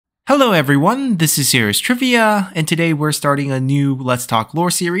Hello everyone, this is Serious Trivia, and today we're starting a new Let's Talk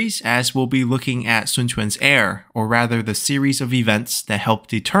Lore series as we'll be looking at Sun Quan's heir, or rather the series of events that help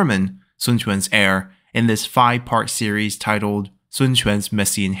determine Sun Quan's heir in this 5-part series titled Sun Quan's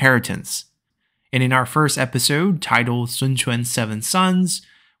Messy Inheritance. And in our first episode, titled Sun Quan's 7 Sons,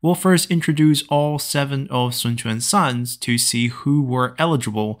 we'll first introduce all 7 of Sun Quan's sons to see who were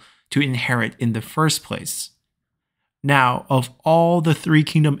eligible to inherit in the first place. Now, of all the Three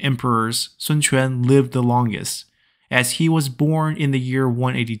Kingdom emperors, Sun Quan lived the longest, as he was born in the year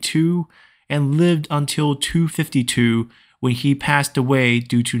 182 and lived until 252 when he passed away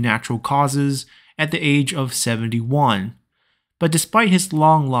due to natural causes at the age of 71. But despite his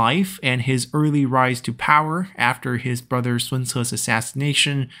long life and his early rise to power after his brother Sun Ce's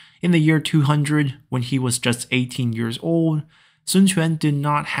assassination in the year 200 when he was just 18 years old, Sun Quan did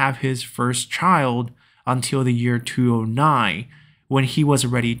not have his first child until the year 209, when he was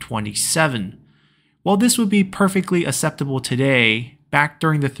already 27. While this would be perfectly acceptable today, back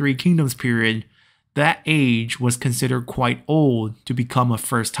during the Three Kingdoms period, that age was considered quite old to become a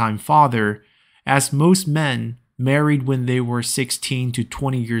first-time father, as most men married when they were 16 to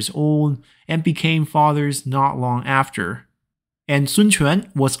 20 years old and became fathers not long after. And Sun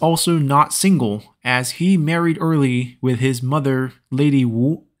Quan was also not single, as he married early with his mother, Lady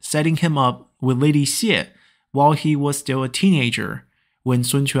Wu, setting him up with Lady Xie while he was still a teenager, when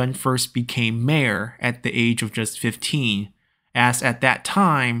Sun Quan first became mayor at the age of just 15, as at that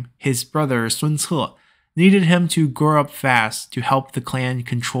time, his brother Sun Ce needed him to grow up fast to help the clan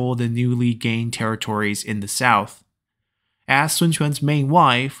control the newly gained territories in the south. As Sun Quan's main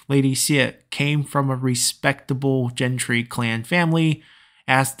wife, Lady Xie, came from a respectable gentry clan family,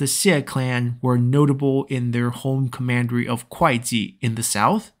 as the Xie clan were notable in their home commandery of Kuaiji in the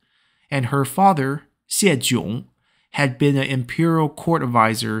south, and her father, Xie Jiong, had been an imperial court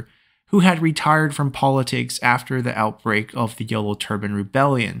advisor who had retired from politics after the outbreak of the Yellow Turban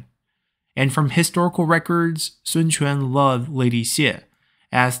Rebellion. And from historical records, Sun Quan loved Lady Xie,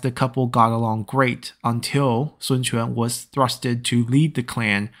 as the couple got along great until Sun Quan was thrusted to lead the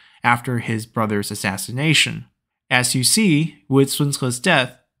clan after his brother's assassination. As you see, with Sun Ce's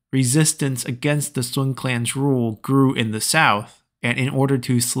death, resistance against the Sun clan's rule grew in the south, and in order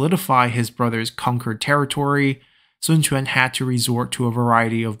to solidify his brother's conquered territory, Sun Quan had to resort to a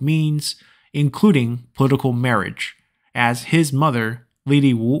variety of means, including political marriage, as his mother,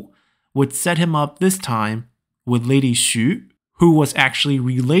 Lady Wu, would set him up this time with Lady Xu, who was actually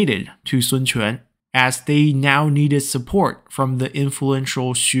related to Sun Quan, as they now needed support from the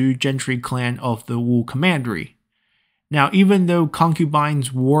influential Xu gentry clan of the Wu commandery. Now, even though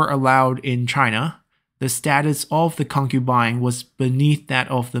concubines were allowed in China, the status of the concubine was beneath that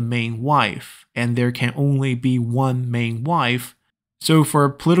of the main wife, and there can only be one main wife, so for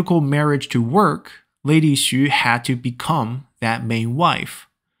political marriage to work, Lady Xu had to become that main wife.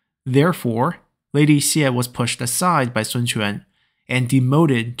 Therefore, Lady Xie was pushed aside by Sun Quan and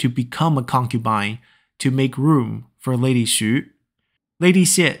demoted to become a concubine to make room for Lady Xu. Lady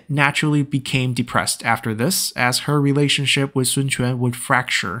Xie naturally became depressed after this, as her relationship with Sun Quan would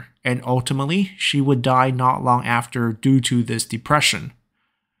fracture, and ultimately she would die not long after due to this depression.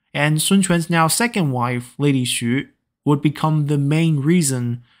 And Sun Quan's now second wife, Lady Xu, would become the main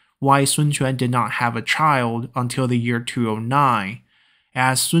reason why Sun Quan did not have a child until the year 209,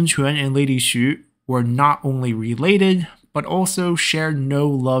 as Sun Quan and Lady Xu were not only related, but also shared no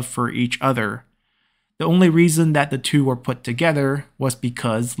love for each other. The only reason that the two were put together was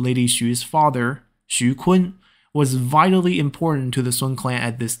because Lady Xu's father, Xu Kun, was vitally important to the Sun clan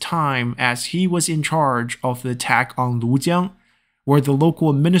at this time, as he was in charge of the attack on Lujiang, where the local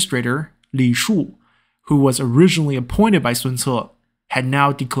administrator, Li Shu, who was originally appointed by Sun Ce, had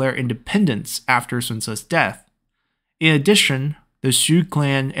now declared independence after Sun Ce's death. In addition, the Xu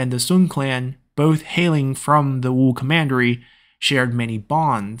clan and the Sun clan, both hailing from the Wu commandery, shared many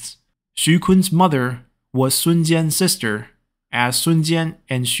bonds. Xu Kun's mother was Sun Jian's sister, as Sun Jian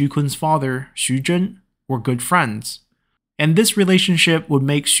and Xu Kun's father, Xu Zhen, were good friends. And this relationship would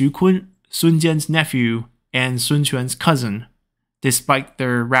make Xu Kun Sun Jian's nephew and Sun Quan's cousin, despite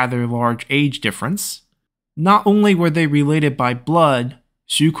their rather large age difference. Not only were they related by blood,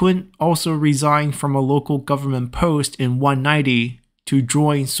 Xu Kun also resigned from a local government post in 190 to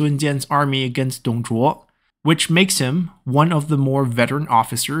join Sun Jian's army against Dong Zhuo, which makes him one of the more veteran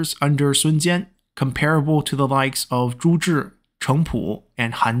officers under Sun Jian, comparable to the likes of Zhu Zhi, Cheng Pu,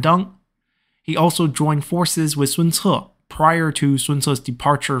 and Han Dang. He also joined forces with Sun Ce prior to Sun Ce's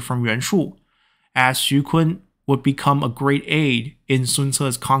departure from Yuan Shu, as Xu Kun would become a great aid in Sun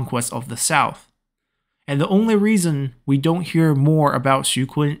Ce's conquest of the south. And the only reason we don't hear more about Xu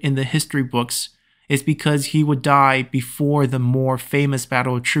Kun in the history books is because he would die before the more famous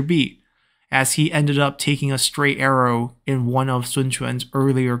Battle of Chibi, as he ended up taking a stray arrow in one of Sun Quan's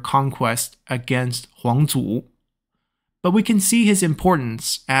earlier conquests against Huangzu. But we can see his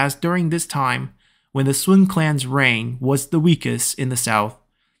importance, as during this time, when the Sun clan's reign was the weakest in the south,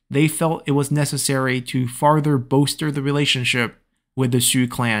 they felt it was necessary to farther bolster the relationship with the Xu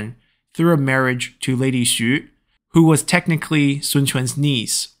clan through a marriage to Lady Xu, who was technically Sun Quan's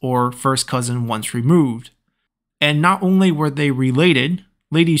niece, or first cousin once removed. And not only were they related,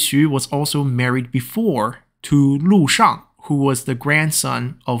 Lady Xu was also married before to Lu Shang, who was the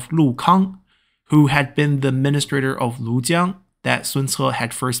grandson of Lu Kang, who had been the administrator of Lujiang that Sun Ce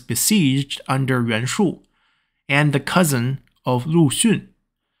had first besieged under Yuan Shu, and the cousin of Lu Xun.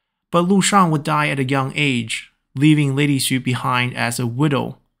 But Lu Shang would die at a young age, leaving Lady Xu behind as a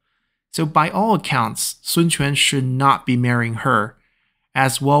widow. So by all accounts, Sun Quan should not be marrying her,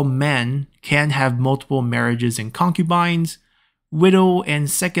 as while men can have multiple marriages and concubines, widow and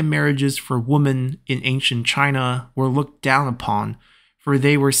second marriages for women in ancient China were looked down upon, for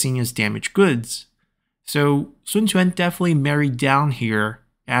they were seen as damaged goods. So Sun Quan definitely married down here,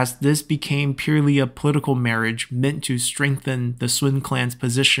 as this became purely a political marriage meant to strengthen the Sun clan's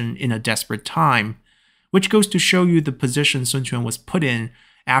position in a desperate time, which goes to show you the position Sun Quan was put in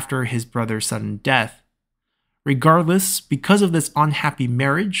after his brother's sudden death. Regardless, because of this unhappy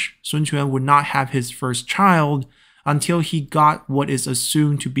marriage, Sun Quan would not have his first child until he got what is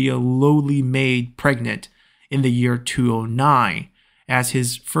assumed to be a lowly maid pregnant in the year 209, as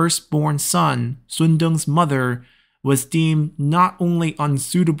his firstborn son, Sun Deng's mother, was deemed not only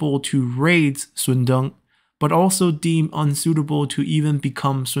unsuitable to raise Sun Deng, but also deemed unsuitable to even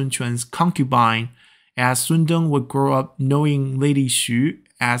become Sun Quan's concubine, as Sun Deng would grow up knowing Lady Xu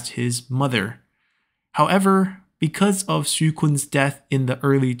as his mother. However, because of Xu Kun's death in the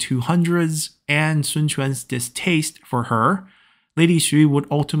early 200s and Sun Quan's distaste for her, Lady Xu would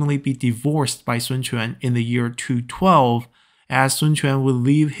ultimately be divorced by Sun Quan in the year 212, as Sun Quan would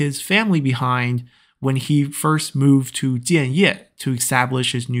leave his family behind when he first moved to Jianye to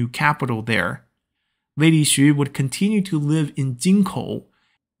establish his new capital there. Lady Xu would continue to live in Jinkou,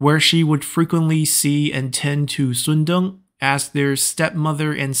 where she would frequently see and tend to Sun Deng, as their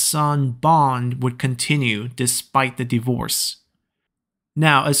stepmother and son bond would continue despite the divorce.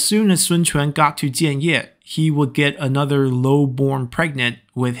 Now, as soon as Sun Quan got to Jianye, he would get another low-born pregnant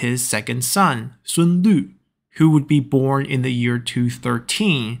with his second son, Sun Lu, who would be born in the year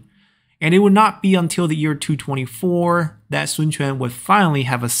 213. And it would not be until the year 224 that Sun Quan would finally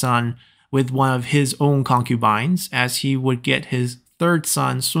have a son with one of his own concubines, as he would get his third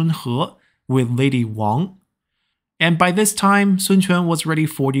son, Sun He, with Lady Wang. And by this time, Sun Quan was already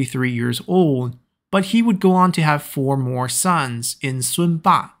 43 years old, but he would go on to have 4 more sons in Sun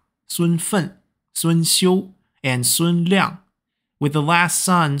Ba, Sun Fen, Sun Xiu, and Sun Liang, with the last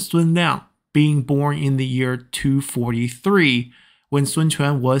son, Sun Liang, being born in the year 243, when Sun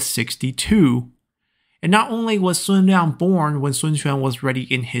Quan was 62. And not only was Sun Liang born when Sun Quan was already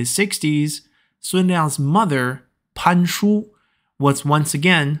in his 60s, Sun Liang's mother, Pan Shu, was once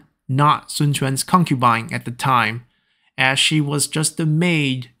again not Sun Quan's concubine at the time, as she was just a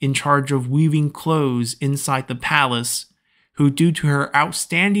maid in charge of weaving clothes inside the palace, who due to her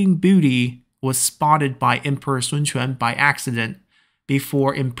outstanding beauty was spotted by Emperor Sun Quan by accident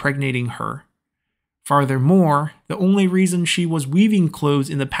before impregnating her. Furthermore, the only reason she was weaving clothes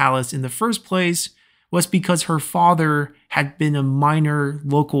in the palace in the first place was because her father had been a minor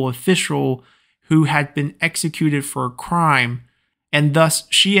local official who had been executed for a crime, and thus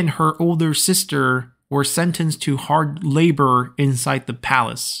she and her older sister were sentenced to hard labor inside the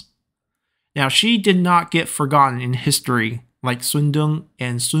palace. Now, she did not get forgotten in history like Sun Deng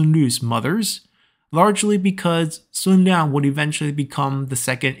and Sun Lu's mothers, largely because Sun Liang would eventually become the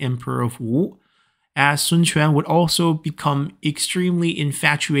second emperor of Wu, as Sun Quan would also become extremely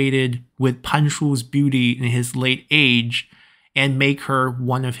infatuated with Pan Shu's beauty in his late age and make her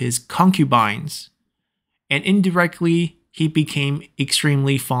one of his concubines. And indirectly, he became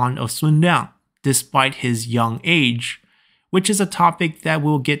extremely fond of Sun Liang, despite his young age, which is a topic that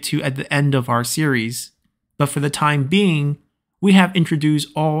we'll get to at the end of our series. But for the time being, we have introduced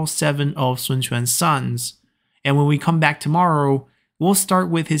all 7 of Sun Quan's sons, and when we come back tomorrow, we'll start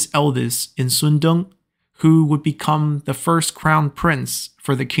with his eldest in Sun Deng, who would become the first crown prince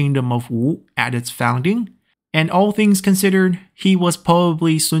for the kingdom of Wu at its founding. And all things considered, he was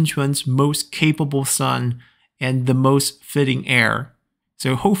probably Sun Quan's most capable son and the most fitting heir.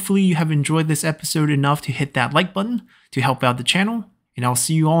 So hopefully you have enjoyed this episode enough to hit that like button to help out the channel, and I'll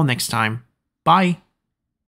see you all next time. Bye!